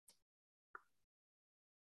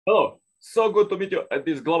Hello, so good to meet you at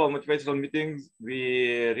this global motivational meetings.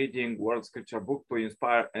 We're reading World Scripture book to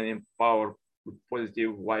inspire and empower with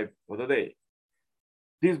positive vibe for the day.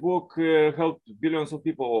 This book helped billions of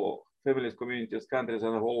people, families, communities, countries,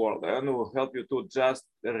 and the whole world, and will help you to just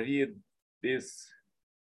read these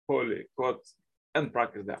holy quotes and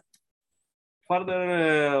practice them.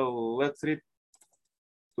 Further, let's read.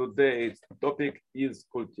 Today's topic is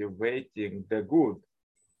cultivating the good.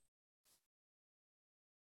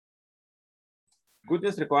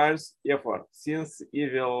 Goodness requires effort, since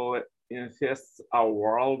evil infests our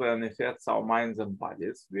world and affects our minds and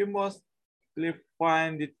bodies. We mostly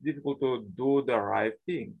find it difficult to do the right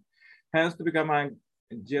thing. Hence, to become a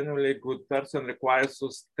genuinely good person requires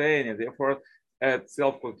sustained effort at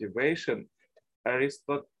self-cultivation.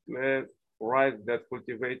 Aristotle writes that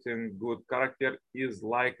cultivating good character is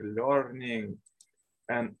like learning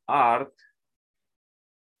an art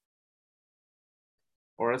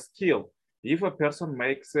or a skill. If a person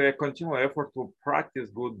makes a continual effort to practice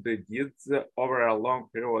good deeds over a long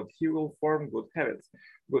period, he will form good habits.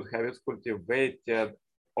 Good habits cultivated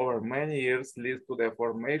over many years lead to the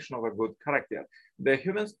formation of a good character. The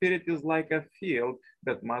human spirit is like a field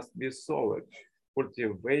that must be sowed,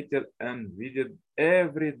 cultivated, and weeded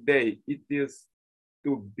every day. It is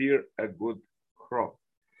to bear a good crop.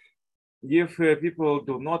 If people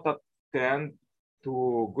do not attend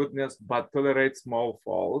to goodness but tolerate small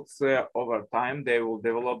faults, over time they will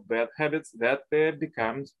develop bad habits that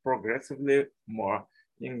becomes progressively more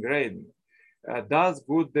ingrained. Does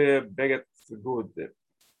good begets good,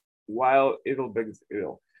 while evil begets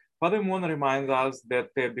evil. Father Moon reminds us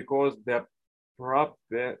that because the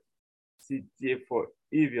propensity for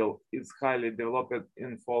evil is highly developed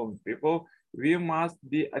in fallen people, we must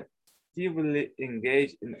be actively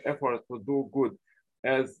engaged in efforts to do good,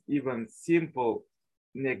 as even simple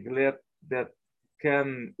neglect that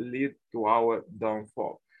can lead to our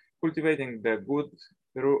downfall. Cultivating the good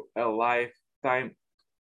through a lifetime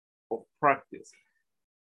of practice,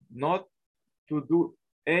 not to do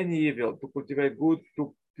any evil, to cultivate good,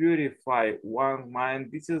 to purify one's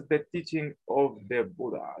mind. This is the teaching of the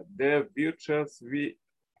Buddha. The virtues we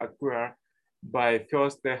acquire by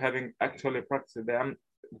first having actually practiced them,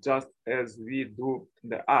 just as we do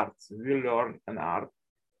the arts. We learn an art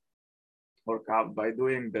or craft by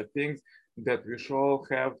doing the things that we should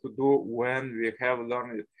have to do when we have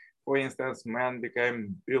learned it. For instance, men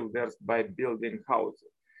became builders by building houses,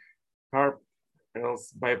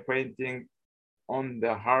 harpers by painting on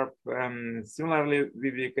the harp. Similarly, we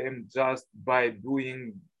became just by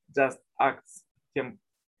doing just acts,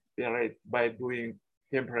 temperate by doing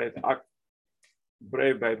temperate acts,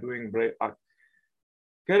 brave by doing brave acts.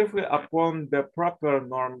 Carefully upon the proper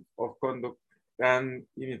norms of conduct and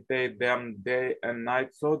imitate them day and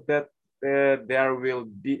night, so that there will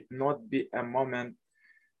not be a moment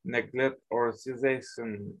neglect or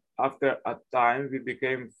cessation. After a time, we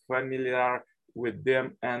became familiar with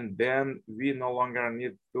them, and then we no longer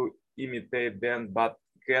need to imitate them, but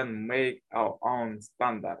can make our own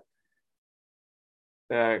standard.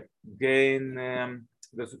 Gain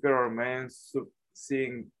the superior man,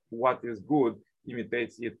 seeing what is good,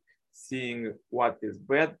 imitates it, seeing what is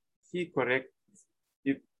bad, he corrects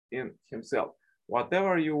it in himself.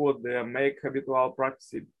 Whatever you would make habitual,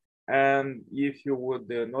 practice it. And if you would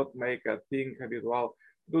not make a thing habitual,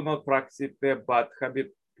 do not practice it, but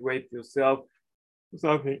habituate yourself to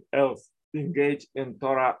something else. Engage in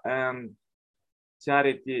Torah and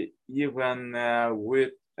charity, even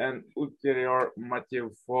with an ulterior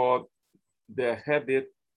motive, for the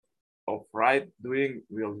habit of right doing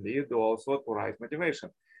will lead also to right motivation.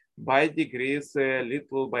 By degrees,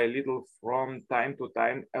 little by little, from time to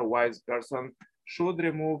time, a wise person should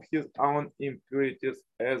remove his own impurities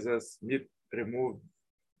as a smith removed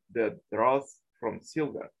the dross from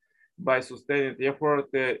silver. By sustained effort,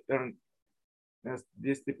 earnest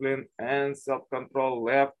discipline, and self-control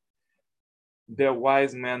left, the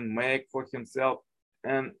wise man make for himself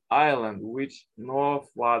an island which no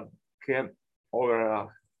flood can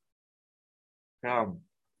overcome.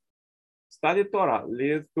 Study Torah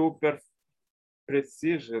leads to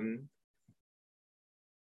precision,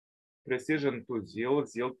 precision to zeal,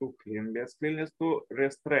 zeal to cleanness, cleanness to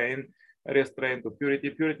restraint, restraint to purity,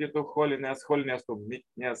 purity to holiness, holiness to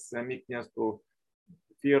meekness, meekness to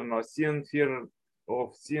fear no sin, fear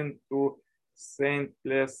of sin to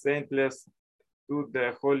saintless, saintless to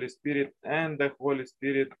the Holy Spirit, and the Holy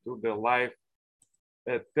Spirit to the life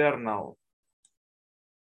eternal.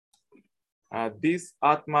 This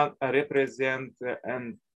Atman represents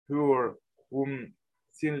and pure whom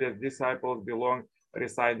sinless disciples belong,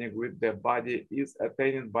 residing with the body, is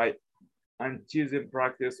attained by unceasing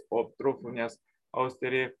practice of truthfulness,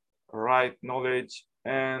 austerity, right knowledge,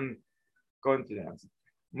 and continence.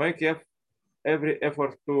 Make every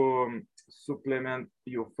effort to supplement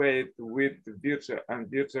your faith with virtue, and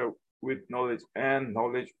virtue with knowledge, and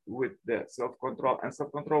knowledge with the self-control, and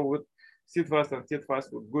self-control with steadfast, and steadfast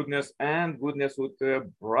with goodness, and goodness with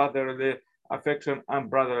brotherly affection, and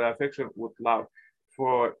brotherly affection with love.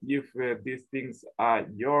 For if these things are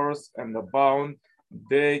yours and abound,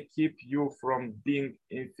 they keep you from being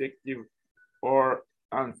ineffective or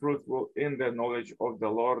unfruitful in the knowledge of the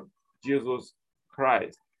Lord Jesus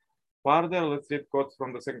Christ. Further, let's read quotes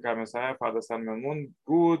from the second coming Messiah, Father, Son, and Moon.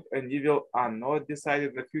 Good and evil are not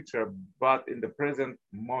decided in the future, but in the present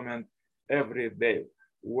moment, every day.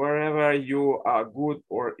 Wherever you are good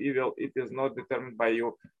or evil, it is not determined by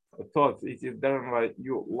your thoughts, it is determined by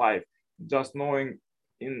your life. Just knowing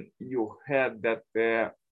in your head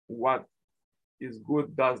that what is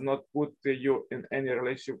good does not put you in any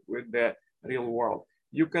relationship with the real world.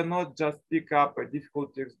 You cannot just pick up a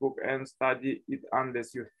difficult textbook and study it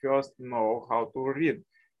unless you first know how to read.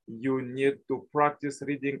 You need to practice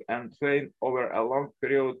reading and train over a long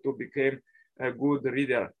period to become a good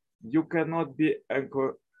reader. You cannot be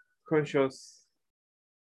conscious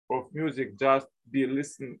of music, just be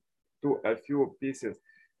listening to a few pieces.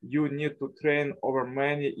 You need to train over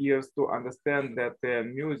many years to understand that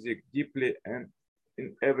music deeply and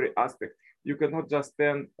in every aspect. You cannot just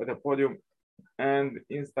stand at a podium and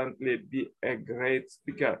instantly be a great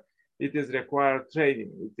speaker. It is required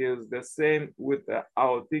training. It is the same with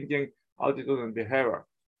our thinking, attitude, and behavior.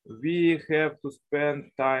 We have to spend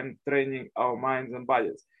time training our minds and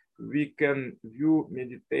bodies. We can view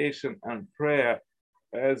meditation and prayer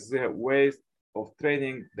as ways of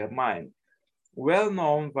training the mind.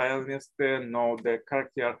 Well-known violinists know the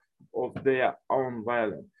character of their own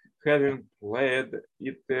violin, having played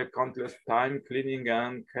it countless times, cleaning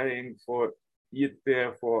and caring for it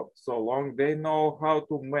for so long. They know how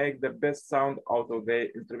to make the best sound out of their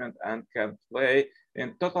instrument and can play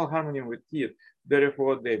in total harmony with it.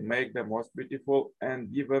 Therefore, they make the most beautiful and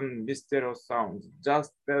even mysterious sounds.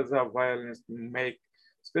 Just as a violinist makes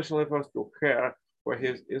special efforts to care for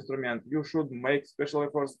his instrument, you should make special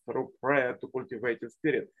efforts through prayer to cultivate your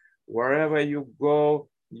spirit. Wherever you go,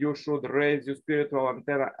 you should raise your spiritual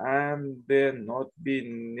antenna and not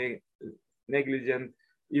be negligent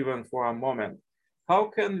even for a moment. How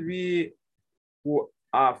can we, who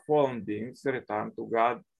are fallen beings, return to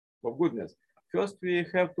God for goodness? First, we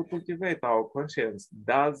have to cultivate our conscience.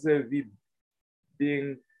 Does we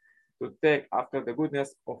being to take after the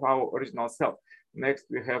goodness of our original self? Next,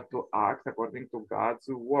 we have to act according to God's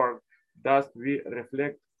word. Thus, we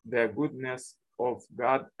reflect the goodness of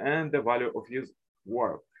God and the value of His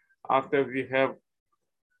word. After we have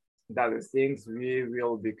done these things, we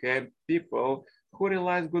will become people who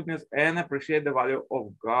realize goodness and appreciate the value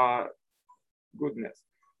of God's goodness.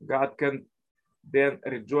 God can then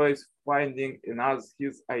rejoice finding in us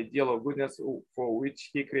His ideal of goodness for which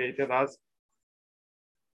He created us,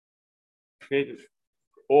 created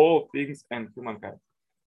all things and humankind.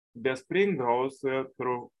 The spring grows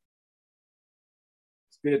through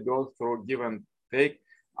spirit goes through give and take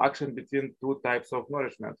action between two types of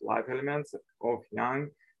nourishment, life elements of yang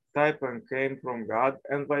type and came from God,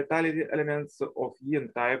 and vitality elements of yin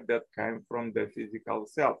type that came from the physical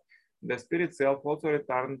self. The spirit self also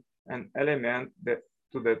returned an element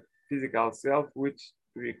to the physical self, which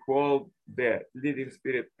we call the living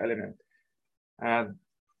spirit element. And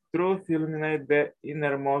truth illuminates the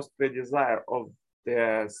innermost desire of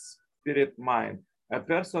the spirit mind. A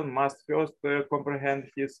person must first comprehend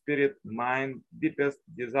his spirit mind deepest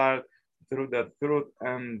desire through the truth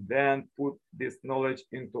and then put this knowledge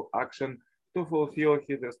into action to fulfill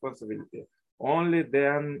his responsibility. Only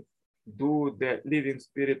then do the living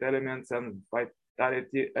spirit elements and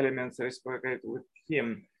vitality elements reciprocate with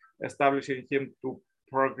him, establishing him to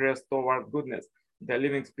progress toward goodness. The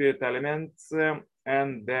living spirit elements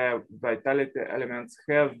and the vitality elements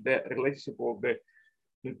have the relationship of the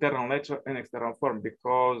internal nature and external form,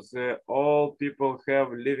 because all people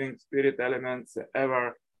have living spirit elements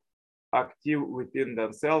ever active within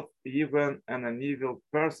themselves. Even an evil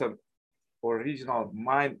person, original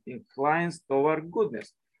mind inclines toward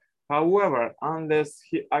goodness. However, unless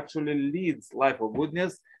he actually leads life of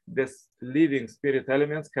goodness, the living spirit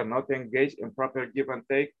elements cannot engage in proper give and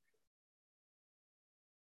take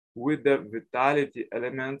with the vitality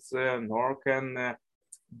elements, nor can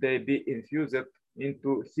they be infused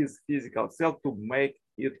into his physical self to make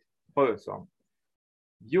it wholesome.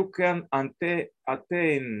 You can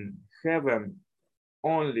attain heaven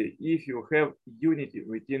only if you have unity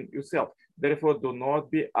within yourself. Therefore, do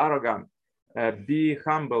not be arrogant. Be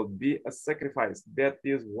humble, be a sacrifice. That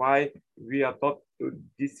is why we are taught to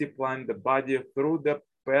discipline the body through the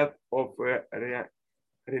path of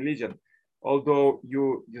religion. Although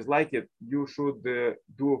you dislike it, you should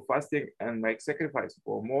do fasting and make sacrifice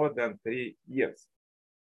for more than 3 years.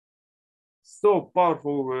 So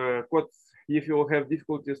powerful quotes. If you have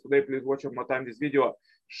difficulties today, please watch one more time this video.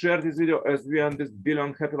 Share this video as we on this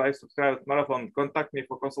billion happy life subscribers marathon. Contact me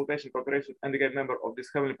for consultation, cooperation, and become a member of this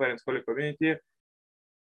Heavenly Parents Holy community.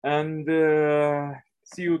 And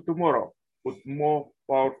see you tomorrow with more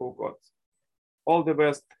powerful quotes. All the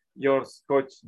best, yours, Coach